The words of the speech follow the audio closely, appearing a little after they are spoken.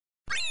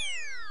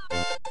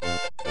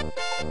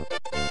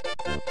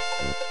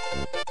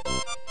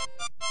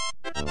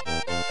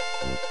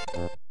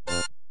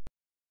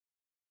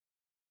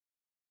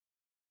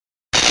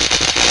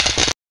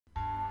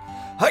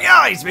Hi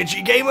guys,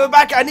 Veggie Gamer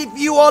back, and if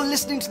you are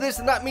listening to this,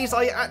 then that means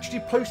I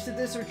actually posted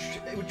this,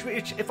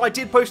 which if I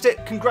did post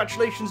it,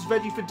 congratulations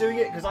Veggie for doing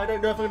it, because I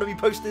don't know if I'm going to be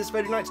posting this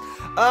Veggie Nights.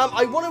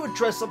 I want to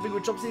address something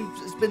which obviously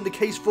has been the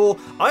case for,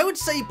 I would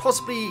say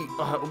possibly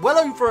well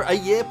over a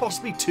year,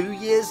 possibly 2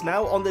 years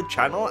now on the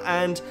channel,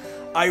 and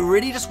I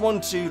really just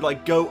want to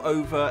go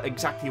over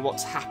exactly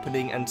what's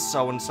happening and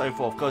so on and so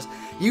forth, because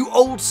you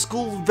old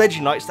school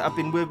Veggie Nights that have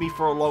been with me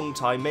for a long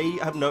time may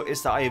have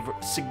noticed that I've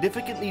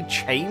significantly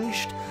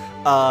changed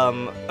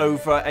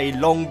over a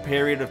long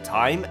period of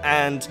time,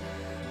 and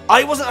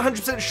I wasn't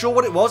 100% sure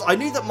what it was. I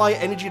knew that my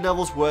energy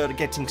levels were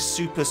getting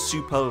super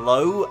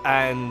low,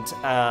 and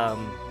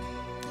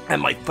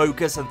my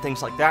focus and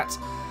things like that.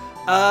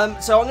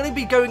 So I'm going to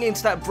be going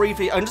into that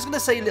briefly. I'm just going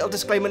to say a little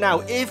disclaimer now.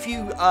 If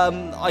you,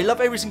 I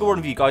love every single one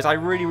of you guys, I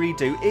really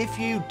do. If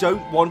you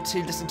don't want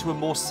to listen to a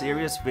more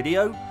serious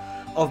video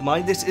of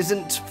mine, this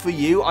isn't for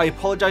you. I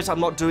apologize, I'm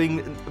not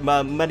doing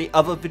many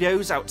other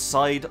videos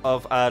outside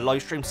of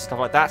live streams and stuff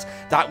like that.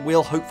 That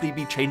will hopefully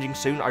be changing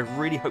soon. I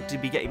really hope to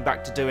be getting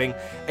back to doing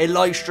a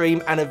live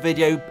stream and a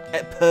video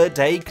per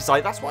day, because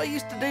that's what I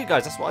used to do,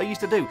 guys. That's what I used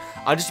to do.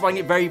 I just find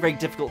it very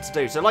difficult to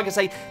do. So like I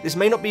say, this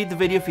may not be the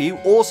video for you.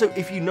 Also,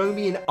 if you know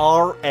me in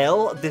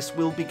RL, this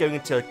will be going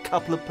into a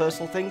couple of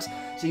personal things,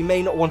 so you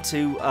may not want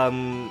to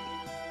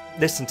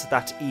listen to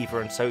that either.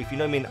 And so if you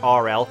know me in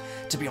RL,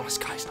 to be honest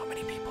guys, not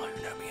many people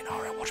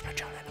watch my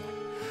channel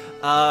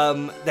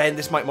anyway, then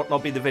this might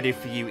not be the video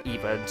for you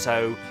either, and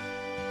so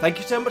thank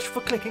you so much for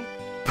clicking.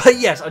 But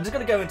yes, I'm just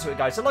going to go into it,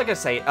 guys. So like I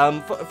say,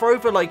 for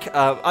over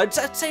I'd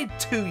say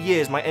 2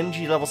 years, my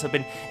energy levels have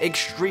been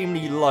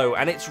extremely low,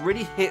 and it's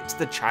really hit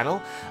the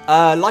channel.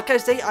 Like I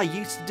say, I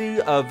used to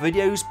do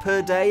videos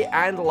per day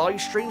and live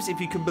streams, if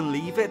you can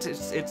believe it.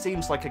 It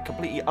seems like a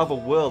completely other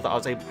world that I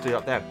was able to do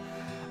that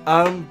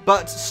then.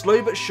 But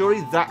slowly but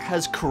surely, that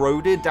has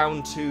corroded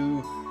down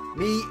to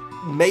me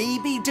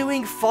maybe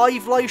doing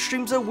 5 live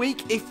streams a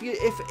week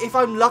if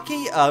I'm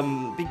lucky,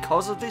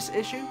 because of this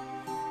issue.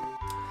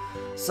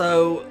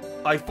 So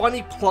I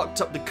finally plucked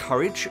up the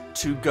courage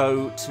to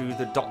go to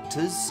the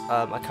doctors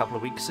a couple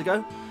of weeks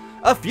ago.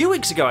 A few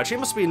weeks ago, actually. It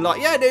must have been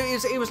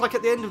it was like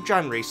at the end of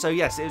January. So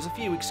yes, it was a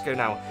few weeks ago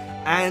now.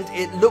 And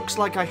it looks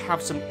like I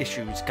have some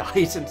issues,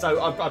 guys. And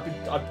so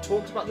I've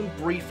talked about them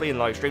briefly in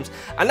live streams.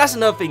 And that's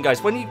another thing,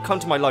 guys. When you come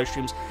to my live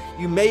streams,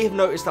 you may have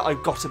noticed that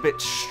I've got a bit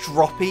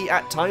stroppy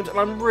at times. And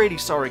I'm really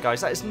sorry,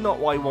 guys. That is not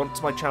what I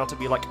want my channel to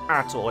be like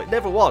at all. It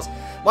never was.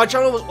 My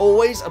channel was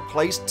always a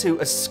place to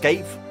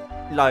escape.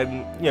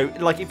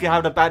 Like if you're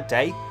having a bad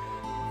day,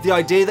 the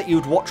idea that you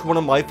would watch one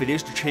of my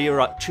videos to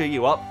cheer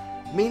you up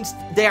means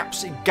the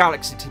absolute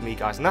galaxy to me,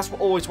 guys, and that's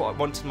always what I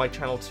wanted my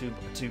channel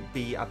to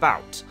be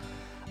about.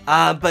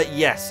 But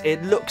yes,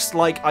 it looks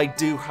like I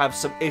do have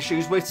some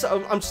issues with.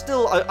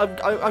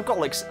 I've got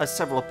like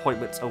several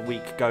appointments a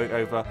week going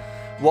over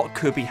what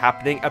could be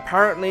happening.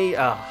 Apparently,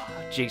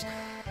 jeez.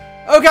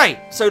 Okay,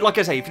 so like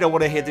I say, if you don't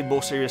want to hear the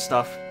more serious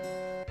stuff,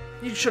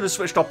 you should have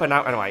switched up and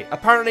out anyway.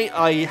 Apparently,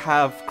 I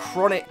have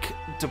chronic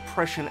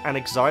depression and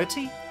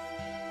anxiety,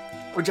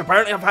 which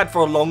apparently I've had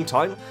for a long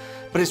time,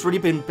 but it's really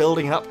been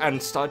building up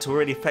and started to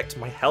really affect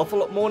my health a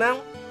lot more now.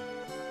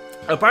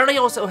 Apparently, I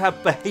also have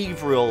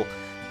behavioural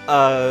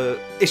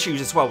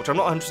issues as well, which I'm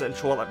not 100%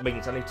 sure what that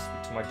means. I need to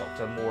speak to my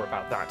doctor more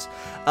about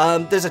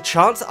that. There's a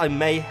chance that I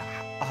may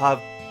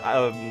have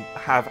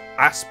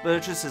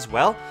Asperger's as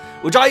well,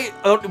 which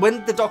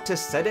when the doctor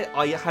said it,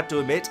 I had to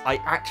admit I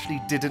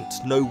actually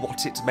didn't know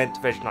what it meant,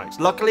 Veggie Nights.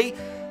 Luckily,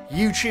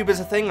 YouTube is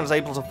a thing. I was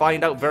able to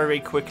find out very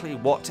quickly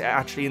what it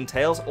actually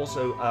entails.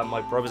 Also,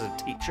 my brother's a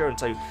teacher, and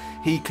so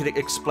he could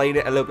explain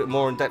it a little bit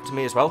more in depth to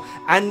me as well.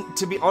 And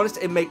to be honest,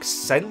 it makes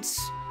sense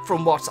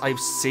from what I've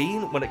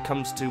seen when it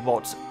comes to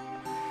what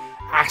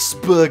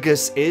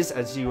Asperger's is,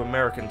 as you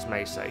Americans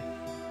may say.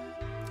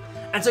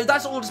 And so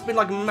that's all just been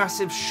like a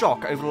massive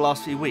shock over the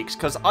last few weeks,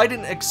 because I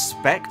didn't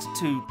expect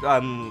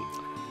to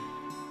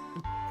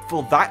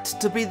for that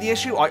to be the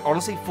issue. I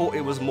honestly thought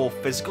it was a more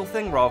physical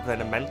thing rather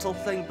than a mental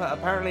thing, but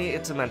apparently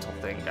it's a mental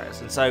thing, guys.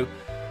 And so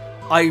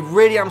I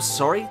really am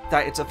sorry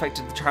that it's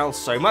affected the channel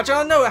so much. And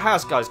I know it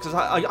has, guys, because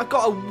I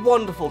got a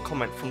wonderful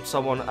comment from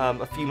someone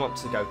a few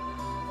months ago.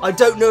 I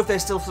don't know if they're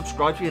still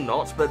subscribed to me or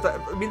not, but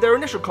I mean, their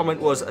initial comment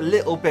was a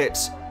little bit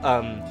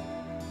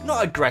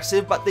not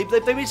aggressive, but they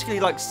basically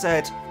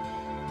said,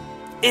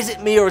 is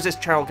it me or is this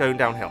channel going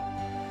downhill?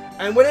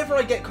 And whenever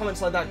I get comments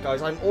like that,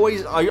 guys,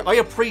 I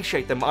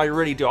appreciate them. I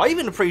really do. I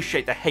even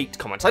appreciate the hate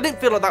comments. I didn't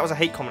feel like that was a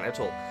hate comment at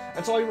all.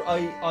 And so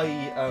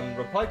I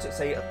replied to it,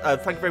 say,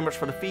 thank you very much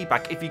for the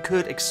feedback. If you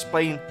could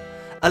explain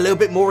a little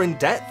bit more in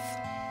depth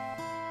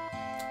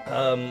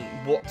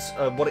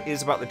what it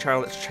is about the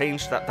channel that's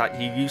changed,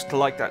 that you used to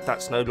like,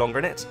 that's no longer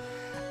in it.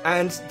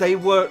 And they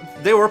were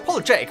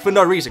apologetic for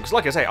no reason, because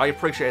like I say, I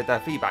appreciated their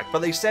feedback. But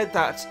they said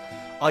that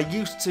I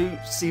used to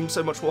seem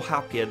so much more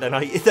happier than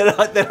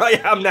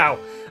I am now,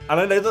 and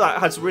I know that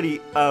has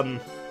really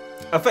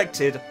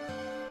affected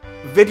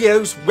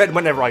videos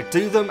whenever I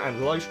do them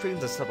and live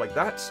streams and stuff like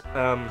that.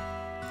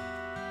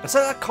 And so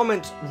that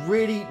comment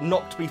really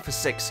knocked me for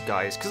 6,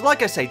 guys. Because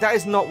like I say, that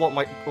is not what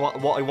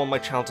I want my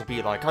channel to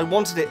be like. I've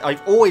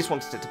always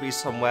wanted it to be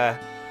somewhere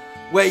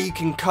where you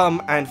can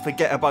come and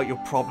forget about your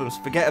problems,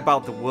 forget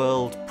about the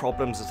world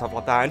problems and stuff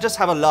like that, and just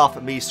have a laugh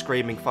at me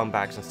screaming fun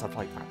bags and stuff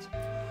like that.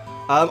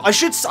 I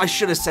should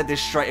have said this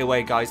straight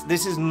away, guys.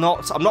 This is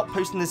not. I'm not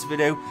posting this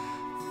video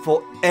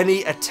for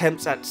any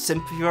attempts at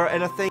sympathy or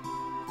anything.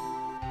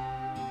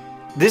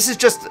 This is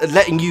just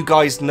letting you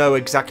guys know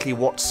exactly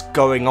what's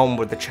going on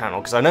with the channel,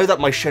 because I know that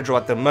my schedule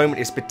at the moment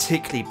is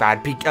particularly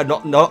bad.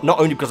 Not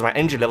only because of my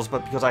energy levels,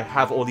 but because I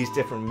have all these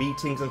different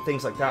meetings and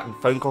things like that, and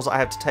phone calls that I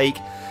have to take,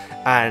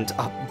 and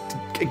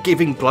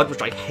giving blood,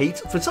 which I hate.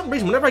 For some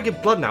reason, whenever I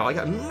give blood now, I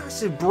get a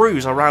massive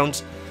bruise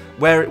around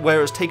where it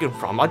was taken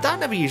from. That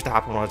never used to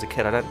happen when I was a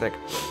kid, I don't think.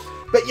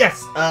 But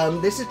yes,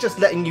 this is just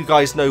letting you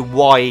guys know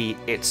why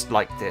it's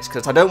like this,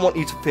 because I don't want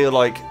you to feel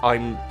like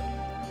I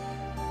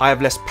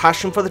have less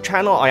passion for the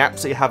channel. I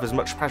absolutely have as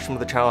much passion for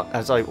the channel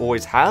as I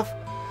always have.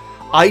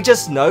 I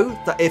just know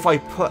that if I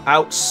put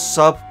out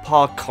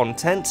subpar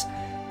content,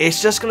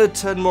 it's just going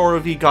to turn more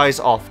of you guys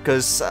off,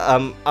 because,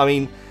 I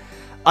mean,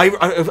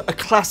 a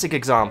classic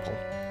example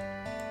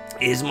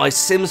is my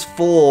Sims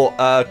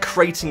 4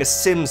 creating a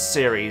Sims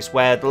series,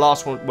 where the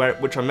last one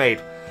which I made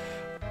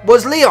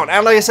was Leon,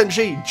 and I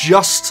essentially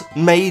just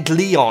made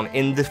Leon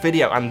in the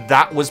video, and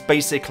that was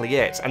basically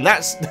it. And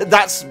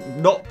that's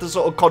not the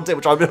sort of content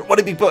which I want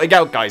to be putting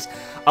out, guys.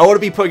 I want to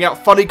be putting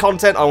out funny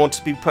content, I want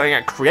to be putting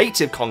out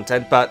creative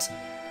content, but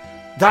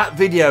that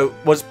video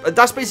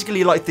that's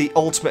basically like the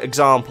ultimate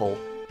example.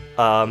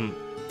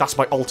 That's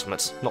my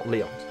ultimate, not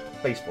Leon's,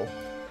 baseball.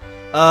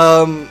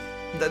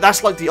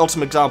 That's like the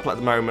ultimate example at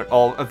the moment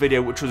of a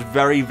video which was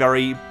very,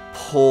 very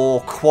poor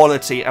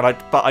quality,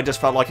 but I just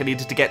felt like I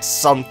needed to get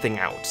something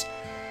out,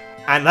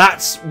 and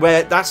that's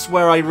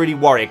where I really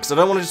worry, because I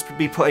don't want to just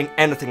be putting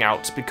anything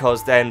out,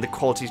 because then the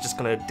quality is just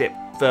going to dip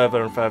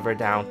further and further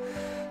down.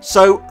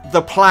 So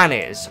the plan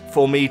is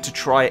for me to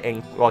try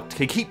and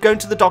to keep going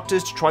to the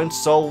doctors to try and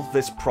solve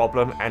this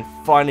problem, and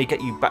finally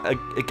get you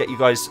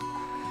guys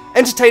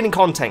entertaining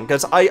content,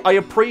 because I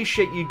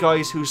appreciate you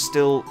guys who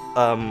still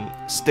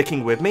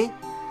sticking with me.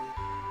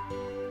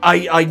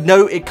 I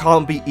know it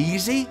can't be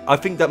easy. I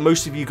think that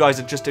most of you guys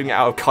are just doing it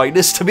out of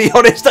kindness, to be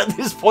honest, at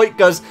this point,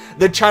 because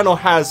the channel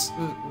has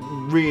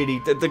really,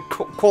 the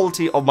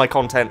quality of my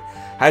content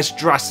has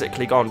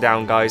drastically gone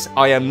down, guys.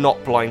 I am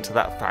not blind to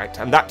that fact,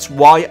 and that's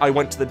why I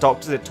went to the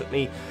doctors. It took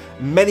me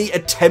many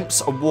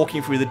attempts of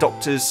walking through the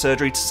doctor's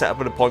surgery to set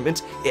up an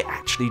appointment. It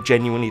actually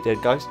genuinely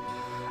did, guys.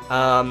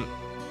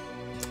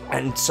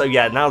 And so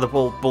yeah, now the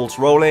ball's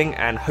rolling,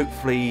 and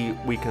hopefully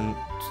we can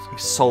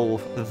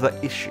solve the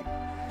issue.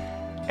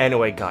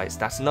 Anyway, guys,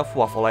 that's enough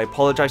waffle. I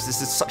apologize,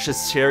 this is such a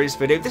serious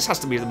video. This has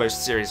to be the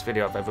most serious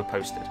video I've ever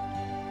posted.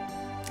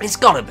 It's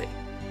gotta be.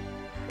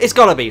 It's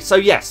gotta be. So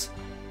yes,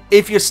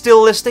 if you're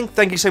still listening,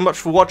 thank you so much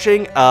for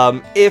watching.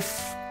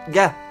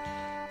 Yeah,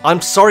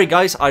 I'm sorry,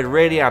 guys. I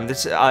really am.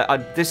 This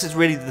is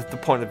really the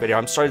point of the video.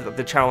 I'm sorry that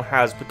the channel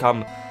has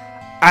become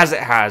as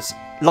it has.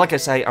 Like I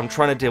say, I'm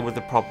trying to deal with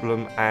the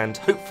problem, and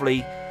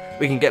hopefully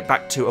we can get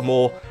back to a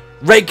more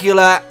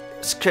regular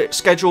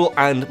schedule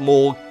and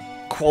more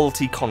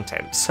quality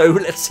content. So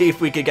let's see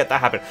if we can get that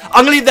happen.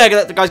 I'm gonna leave there,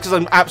 guys, because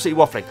I'm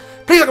absolutely waffling.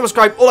 Please like and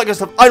subscribe, all that good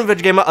stuff. I'm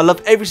Veggie Gamer. I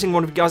love every single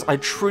one of you guys. I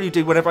truly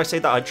do. Whenever I say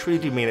that, I truly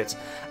do mean it.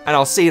 And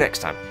I'll see you next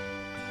time.